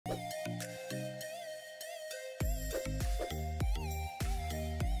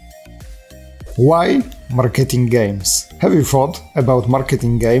Why marketing games? Have you thought about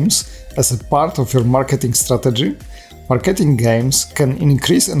marketing games as a part of your marketing strategy? Marketing games can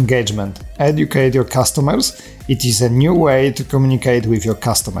increase engagement, educate your customers. It is a new way to communicate with your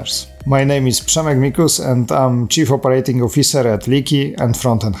customers. My name is Przemek Mikus and I'm Chief Operating Officer at Leekie and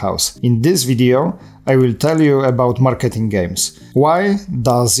Frontend House. In this video, I will tell you about marketing games. Why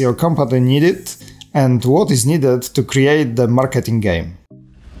does your company need it? And what is needed to create the marketing game?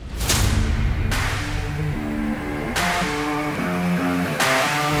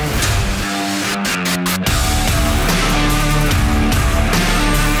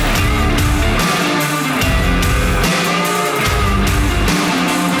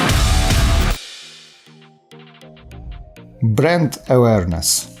 Brand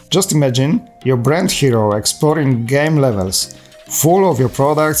awareness. Just imagine your brand hero exploring game levels, full of your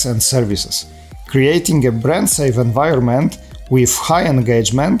products and services. Creating a brand-safe environment with high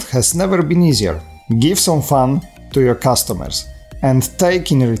engagement has never been easier. Give some fun to your customers and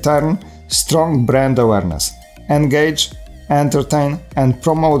take in return strong brand awareness. Engage, entertain and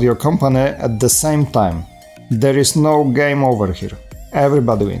promote your company at the same time. There is no game over here.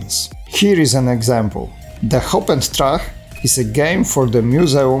 Everybody wins. Here is an example. The Hop and Trach is a game for the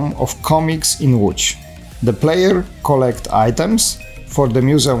Museum of Comics in Łódź. The player collects items for the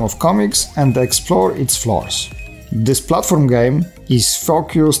Museum of Comics and explore its floors. This platform game is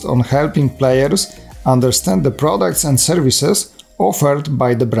focused on helping players understand the products and services offered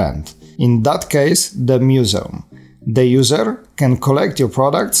by the brand, in that case the museum. The user can collect your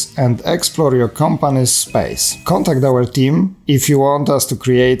products and explore your company's space. Contact our team if you want us to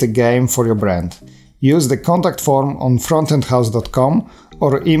create a game for your brand. Use the contact form on frontendhouse.com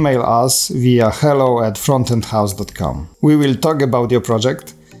or email us via hello@frontendhouse.com. We will talk about your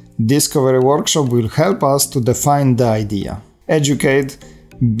project. Discovery workshop will help us to define the idea. Educate,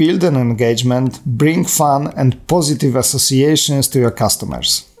 build an engagement, bring fun and positive associations to your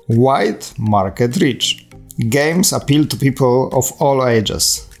customers. Wide market reach. Games appeal to people of all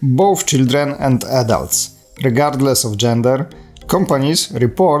ages, both children and adults, regardless of gender. Companies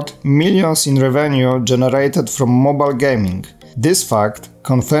report millions in revenue generated from mobile gaming. This fact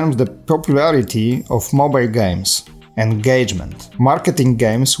confirms the popularity of mobile games. Engagement. Marketing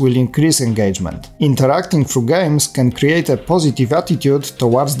games will increase engagement. Interacting through games can create a positive attitude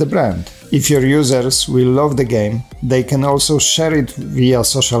towards the brand. If your users will love the game, they can also share it via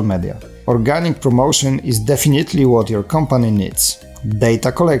social media. Organic promotion is definitely what your company needs.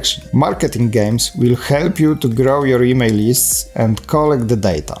 Data collection. Marketing games will help you to grow your email lists and collect the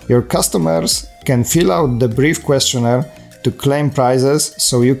data. Your customers can fill out the brief questionnaire to claim prizes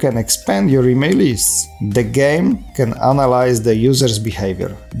so you can expand your email lists. The game can analyze the user's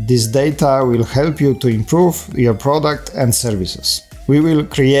behavior. This data will help you to improve your product and services. We will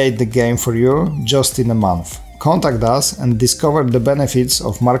create the game for you just in a month. Contact us and discover the benefits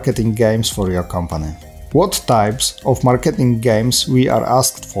of marketing games for your company. What types of marketing games we are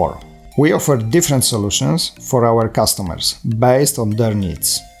asked for? We offer different solutions for our customers based on their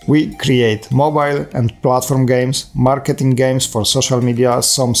needs. We create mobile and platform games, marketing games for social media,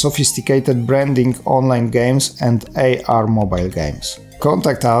 some sophisticated branding online games and AR mobile games.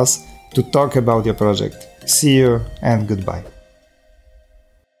 Contact us to talk about your project. See you and goodbye.